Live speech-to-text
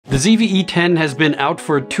The ZV-E10 has been out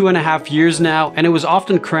for 2.5 years now, and it was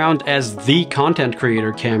often crowned as the content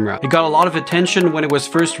creator camera. It got a lot of attention when it was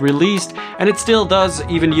first released, and it still does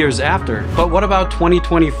even years after. But what about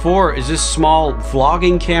 2024? Is this small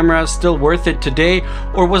vlogging camera still worth it today,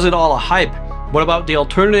 or was it all a hype? What about the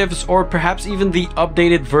alternatives, or perhaps even the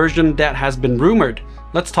updated version that has been rumored?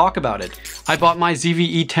 Let's talk about it. I bought my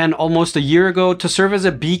ZV-E10 almost a year ago to serve as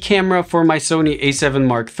a B camera for my Sony a7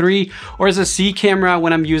 Mark III, or as a C camera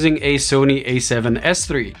when I'm using a Sony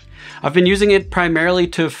a7S III. I've been using it primarily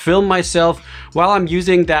to film myself while I'm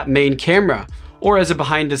using that main camera, or as a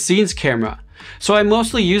behind the scenes camera. So I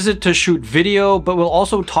mostly use it to shoot video, but we'll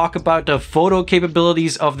also talk about the photo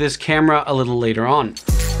capabilities of this camera a little later on.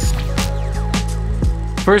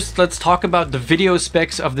 First, let's talk about the video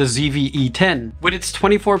specs of the ZV-E10. With its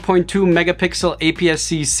 24.2 megapixel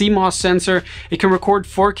APS-C CMOS sensor, it can record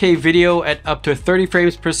 4K video at up to 30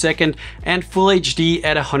 frames per second and Full HD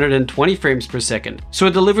at 120 frames per second. So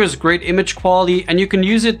it delivers great image quality, and you can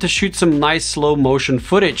use it to shoot some nice slow motion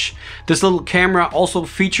footage. This little camera also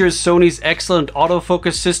features Sony's excellent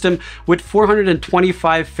autofocus system with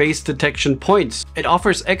 425 face detection points. It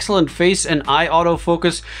offers excellent face and eye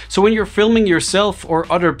autofocus, so when you're filming yourself or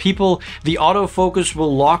other people, the autofocus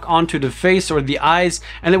will lock onto the face or the eyes,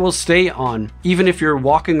 and it will stay on, even if you're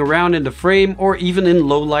walking around in the frame or even in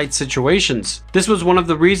low light situations. This was one of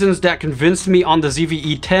the reasons that convinced me on the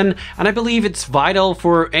ZV-E10, and I believe it's vital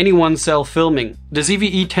for anyone self-filming. The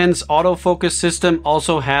ZV-E10's autofocus system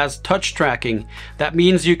also has touch tracking. That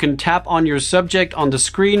means you can tap on your subject on the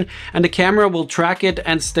screen and the camera will track it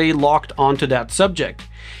and stay locked onto that subject.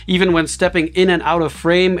 Even when stepping in and out of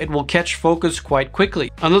frame, it will catch focus quite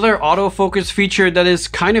quickly. Another autofocus feature that is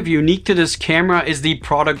kind of unique to this camera is the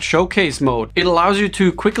product showcase mode. It allows you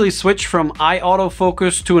to quickly switch from eye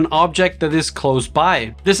autofocus to an object that is close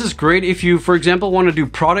by. This is great if you, for example, want to do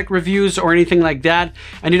product reviews or anything like that,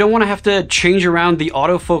 and you don't want to have to change around the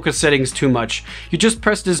autofocus settings too much. You just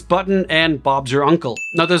press this button and Bob's your uncle.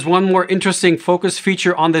 Now there's one more interesting focus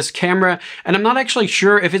feature on this camera, and I'm not actually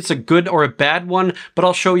sure if it's a good or a bad one, but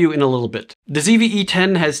I'll show you in a little bit. The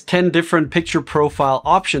ZV-E10 has 10 different picture profile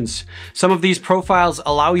options. Some of these profiles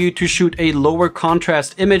allow you to shoot a lower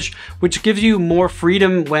contrast image, which gives you more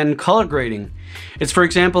freedom when color grading. It's, for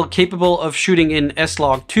example, capable of shooting in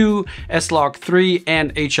S-Log2, S-Log3,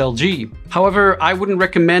 and HLG. However, I wouldn't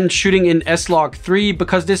recommend shooting in S-Log3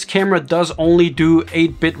 because this camera does only do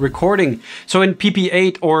 8-bit recording. So in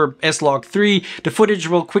PP8 or S-Log3, the footage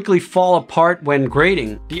will quickly fall apart when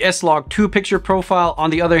grading. The S-Log2 picture profile, on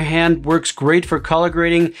the other hand, works great for color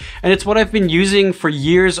grading, and it's what I've been using for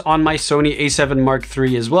years on my Sony a7 Mark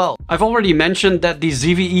III as well. I've already mentioned that the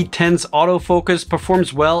ZV-E10's autofocus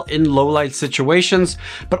performs well in low-light situations,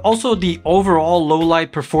 but also the overall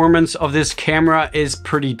low-light performance of this camera is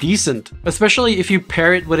pretty decent, especially if you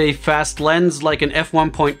pair it with a fast lens like an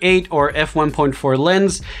f1.8 or f1.4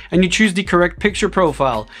 lens and you choose the correct picture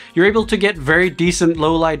profile. You're able to get very decent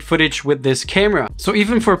low-light footage with this camera. So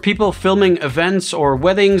even for people filming events or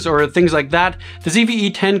weddings or things like that, the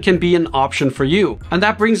ZV-E10 can be an option for you. And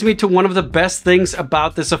that brings me to one of the best things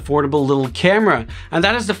about this affordable little camera, and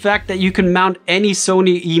that is the fact that you can mount any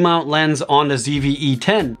Sony E-mount lens on the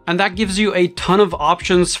ZV-E10, and that gives you a ton of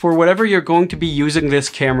options for whatever you're going to be using this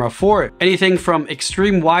camera for. Anything from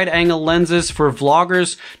extreme wide angle lenses for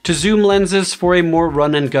vloggers to zoom lenses for a more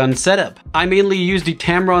run and gun setup. I mainly use the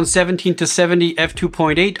Tamron 17-70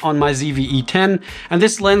 f2.8 on my ZV-E10, and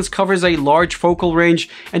this lens covers a large focal range,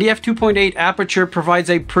 and the f2.8 aperture provides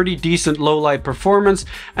a pretty decent low light performance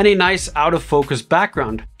and a nice out of focus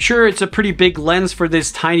background. Sure, it's a pretty big lens for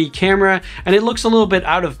this tiny camera, and it looks a little bit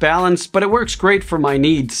out of balance, but it works great for my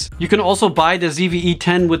needs. You can also buy the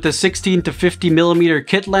ZV-E10 with the 16 to 50mm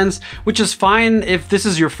kit lens, which is fine if this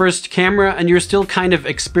is your first camera and you're still kind of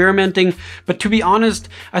experimenting, but to be honest,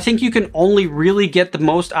 I think you can only really get the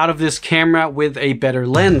most out of this camera with a better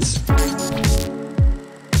lens.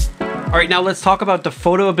 Alright, now let's talk about the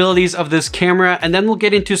photo abilities of this camera, and then we'll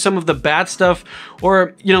get into some of the bad stuff,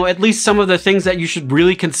 or, you know, at least some of the things that you should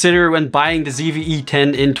really consider when buying the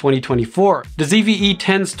ZV-E10 in 2024. The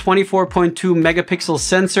ZV-E10's 24.2 megapixel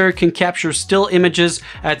sensor can capture still images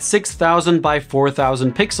at 6000 by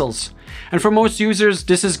 4000 pixels. And for most users,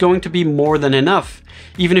 this is going to be more than enough,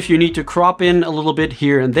 even if you need to crop in a little bit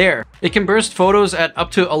here and there. It can burst photos at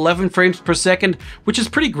up to 11 frames per second, which is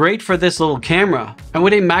pretty great for this little camera. And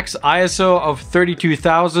with a max ISO of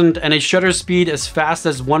 32,000 and a shutter speed as fast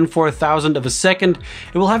as 1/4000 of a second,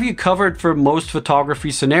 it will have you covered for most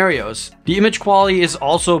photography scenarios. The image quality is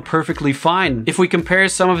also perfectly fine. If we compare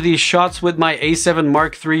some of these shots with my A7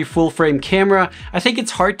 Mark III full-frame camera, I think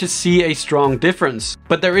it's hard to see a strong difference.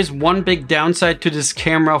 But there is one big downside to this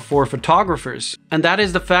camera for photographers, and that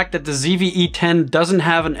is the fact that the ZV-E10 doesn't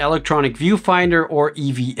have an electronic viewfinder or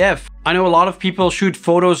EVF. I know a lot of people shoot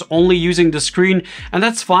photos only using the screen, and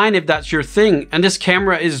that's fine if that's your thing, and this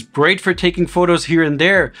camera is great for taking photos here and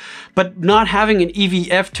there, but not having an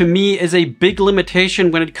EVF to me is a big limitation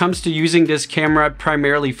when it comes to using this camera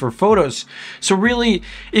primarily for photos. So really,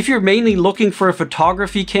 if you're mainly looking for a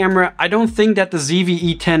photography camera, I don't think that the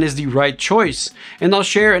ZV-E10 is the right choice, and I'll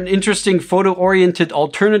share an interesting photo-oriented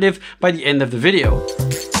alternative by the end of the video.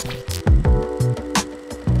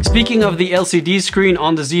 Speaking of the LCD screen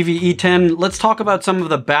on the ZV-E10, let's talk about some of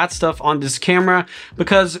the bad stuff on this camera,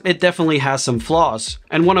 because it definitely has some flaws.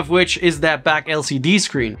 And one of which is that back LCD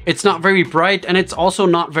screen. It's not very bright, and it's also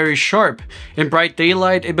not very sharp. In bright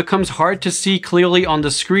daylight, it becomes hard to see clearly on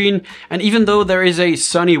the screen, and even though there is a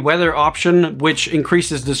sunny weather option which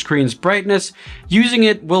increases the screen's brightness, using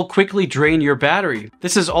it will quickly drain your battery.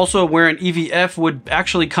 This is also where an EVF would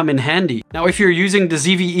actually come in handy. Now, if you're using the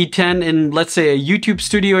ZV-E10 in, let's say, a YouTube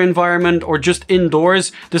studio environment or just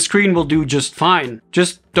indoors, the screen will do just fine.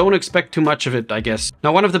 Just don't expect too much of it, I guess.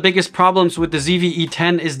 Now, one of the biggest problems with the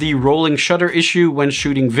ZV-E10 is the rolling shutter issue when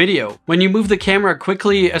shooting video. When you move the camera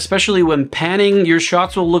quickly, especially when panning, your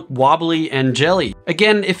shots will look wobbly and jelly.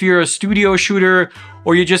 Again, if you're a studio shooter,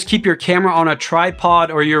 or you just keep your camera on a tripod,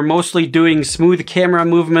 or you're mostly doing smooth camera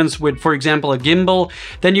movements with, for example, a gimbal,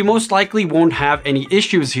 then you most likely won't have any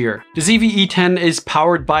issues here. The ZV-E10 is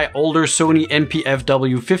powered by older Sony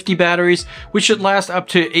NP-FW50 batteries, which should last up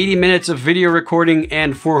to 80 minutes of video recording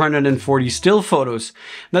and 440 still photos.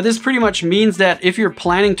 Now, this pretty much means that if you're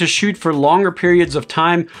planning to shoot for longer periods of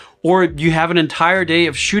time, or you have an entire day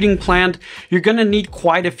of shooting planned, you're gonna need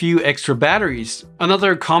quite a few extra batteries.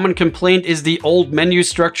 Another common complaint is the old menu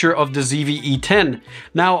structure of the ZV-E10.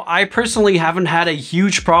 Now, I personally haven't had a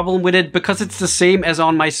huge problem with it because it's the same as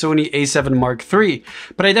on my Sony A7 Mark III,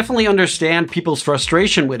 but I definitely understand people's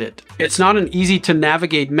frustration with it. It's not an easy to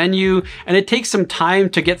navigate menu, and it takes some time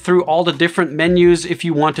to get through all the different menus if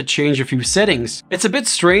you want to change a few settings. It's a bit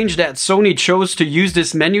strange that Sony chose to use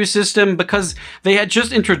this menu system because they had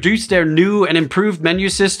just introduced their new and improved menu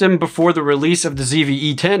system before the release of the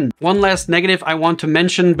ZV-E10. One last negative I want to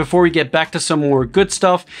mention before we get back to some more good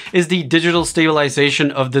stuff is the digital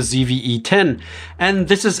stabilization of the ZV-E10. And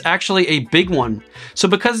this is actually a big one. So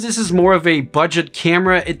because this is more of a budget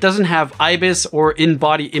camera, it doesn't have IBIS or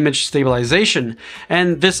in-body image stabilization.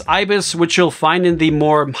 And this IBIS, which you'll find in the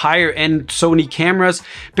more higher end Sony cameras,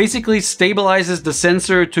 basically stabilizes the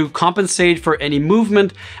sensor to compensate for any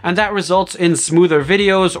movement, and that results in smoother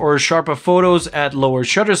videos or sharper photos at lower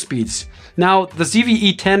shutter speeds. Now, the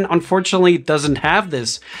ZV-E10 unfortunately doesn't have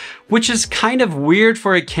this, which is kind of weird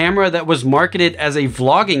for a camera that was marketed as a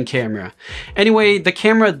vlogging camera. Anyway, the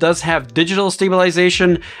camera does have digital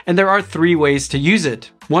stabilization, and there are 3 ways to use it.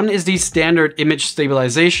 One is the standard image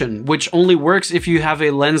stabilization, which only works if you have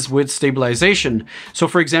a lens width stabilization. So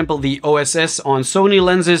for example, the OSS on Sony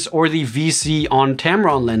lenses or the VC on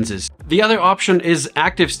Tamron lenses. The other option is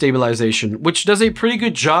active stabilization, which does a pretty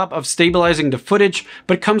good job of stabilizing the footage,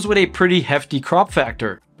 but comes with a pretty hefty crop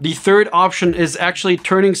factor. The third option is actually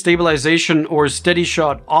turning stabilization or steady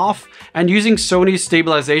shot off and using Sony's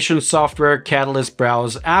stabilization software Catalyst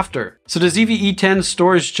Browse after. So the ZV-E10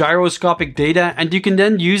 stores gyroscopic data, and you can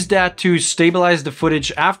then use that to stabilize the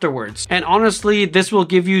footage afterwards. And honestly, this will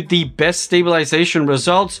give you the best stabilization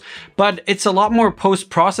results, but it's a lot more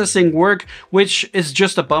post-processing work, which is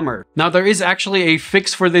just a bummer. Now, there is actually a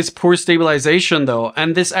fix for this poor stabilization though,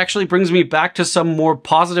 and this actually brings me back to some more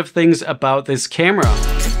positive things about this camera.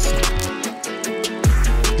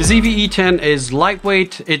 The ZV-E10 is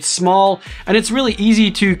lightweight, it's small, and it's really easy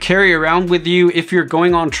to carry around with you if you're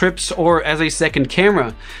going on trips or as a second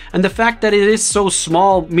camera. And the fact that it is so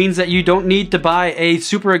small means that you don't need to buy a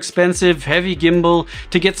super expensive heavy gimbal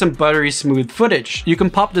to get some buttery smooth footage. You can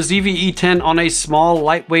pop the ZV-E10 on a small,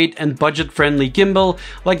 lightweight, and budget-friendly gimbal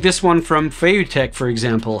like this one from Feutech, for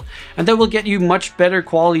example, and that will get you much better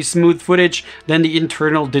quality smooth footage than the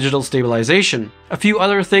internal digital stabilization. A few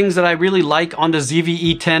other things that I really like on the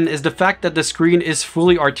ZV-E10 ZV-E10 is the fact that the screen is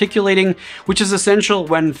fully articulating, which is essential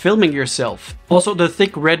when filming yourself. Also, the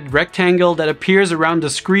thick red rectangle that appears around the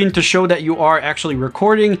screen to show that you are actually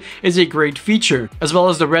recording is a great feature, as well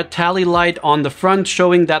as the red tally light on the front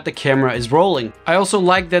showing that the camera is rolling. I also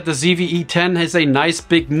like that the ZV-E10 has a nice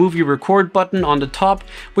big movie record button on the top,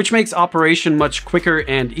 which makes operation much quicker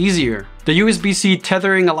and easier. The USB-C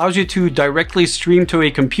tethering allows you to directly stream to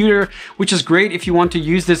a computer, which is great if you want to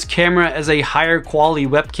use this camera as a higher quality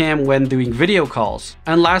webcam when doing video calls.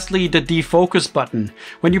 And lastly, the defocus button.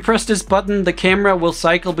 When you press this button, the camera will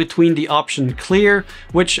cycle between the option clear,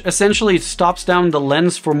 which essentially stops down the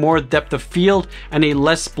lens for more depth of field and a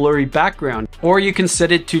less blurry background. Or you can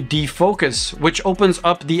set it to defocus, which opens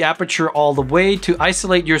up the aperture all the way to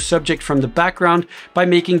isolate your subject from the background by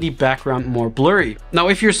making the background more blurry. Now,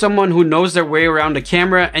 if you're someone who knows their way around a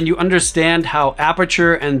camera and you understand how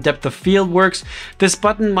aperture and depth of field works, this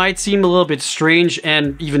button might seem a little bit strange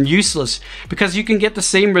and even useless, because you can get the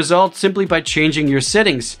same result simply by changing your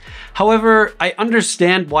settings. However, I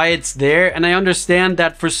understand why it's there, and I understand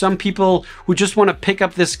that for some people who just want to pick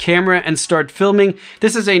up this camera and start filming,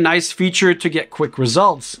 this is a nice feature to get quick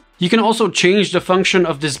results. You can also change the function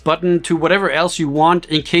of this button to whatever else you want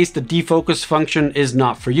in case the defocus function is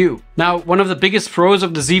not for you. Now, one of the biggest pros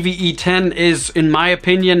of the ZV-E10 is, in my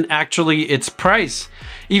opinion, actually its price.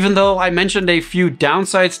 Even though I mentioned a few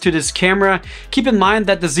downsides to this camera, keep in mind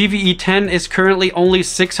that the ZV-E10 is currently only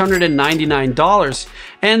 $699,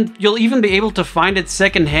 and you'll even be able to find it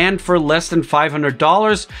secondhand for less than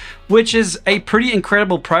 $500, which is a pretty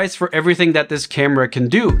incredible price for everything that this camera can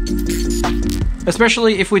do.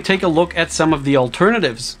 Especially if we take a look at some of the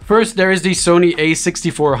alternatives. First, there is the Sony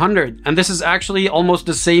A6400, and this is actually almost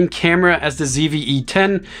the same camera as the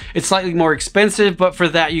ZV-E10. It's slightly more expensive, but for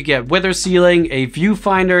that you get weather sealing, a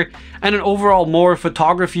viewfinder, and an overall more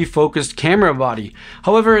photography focused camera body.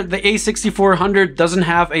 However, the A6400 doesn't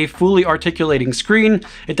have a fully articulating screen,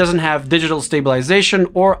 it doesn't have digital stabilization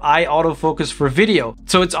or eye autofocus for video.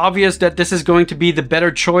 So it's obvious that this is going to be the better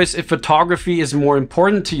choice if photography is more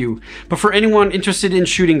important to you. But for anyone interested in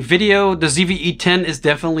shooting video, the ZV-E10 is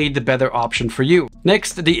definitely the better option for you.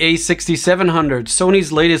 Next, the A6700,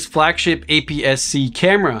 Sony's latest flagship APS-C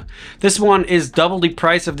camera. This one is double the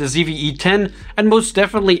price of the ZV-E10 and most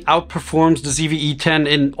definitely outperforms the ZV-E10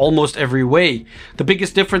 in almost every way. The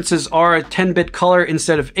biggest differences are a 10-bit color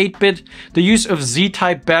instead of 8-bit, the use of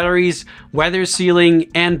Z-type batteries, weather sealing,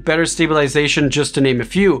 and better stabilization, just to name a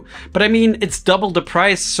few. But I mean, it's double the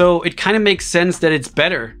price, so it kind of makes sense that it's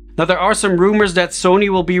better. Now, there are some rumors that Sony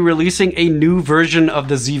will be releasing a new version of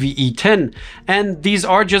the ZV-E10, and these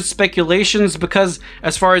are just speculations because,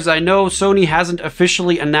 as far as I know, Sony hasn't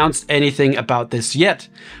officially announced anything about this yet.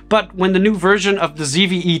 But when the new version of the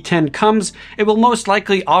ZV-E10 comes, it will most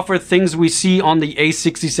likely offer things we see on the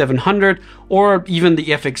A6700 or even the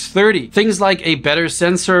FX30. Things like a better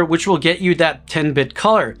sensor, which will get you that 10-bit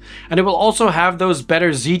color. And it will also have those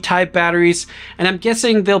better Z-type batteries, and I'm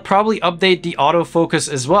guessing they'll probably update the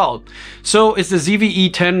autofocus as well. So is the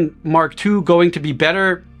ZV-E10 Mark II going to be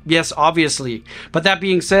better? Yes, obviously. But that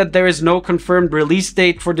being said, there is no confirmed release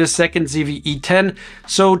date for the second ZV-E10,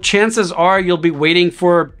 so chances are you'll be waiting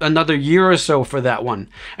for another year or so for that one.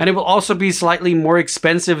 And it will also be slightly more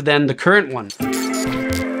expensive than the current one.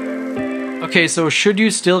 Okay, so should you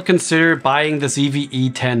still consider buying the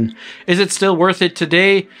ZV-E10? Is it still worth it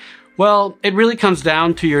today? Well, it really comes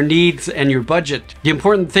down to your needs and your budget. The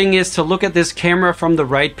important thing is to look at this camera from the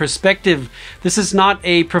right perspective. This is not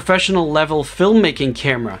a professional level filmmaking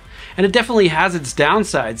camera. And it definitely has its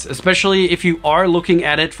downsides, especially if you are looking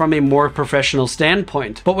at it from a more professional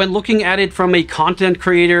standpoint. But when looking at it from a content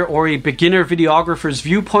creator or a beginner videographer's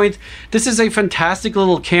viewpoint, this is a fantastic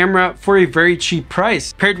little camera for a very cheap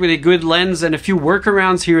price. Paired with a good lens and a few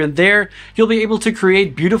workarounds here and there, you'll be able to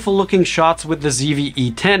create beautiful looking shots with the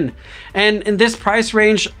ZV-E10. And in this price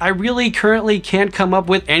range, I really currently can't come up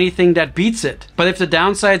with anything that beats it. But if the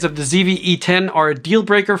downsides of the ZV-E10 are a deal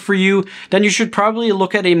breaker for you, then you should probably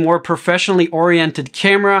look at a more professionally oriented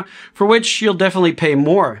camera, for which you'll definitely pay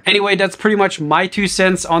more. Anyway, that's pretty much my 2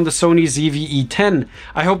 cents on the Sony ZV-E10.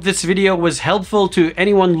 I hope this video was helpful to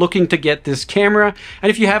anyone looking to get this camera,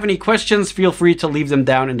 and if you have any questions, feel free to leave them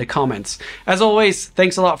down in the comments. As always,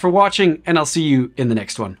 thanks a lot for watching, and I'll see you in the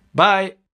next one. Bye!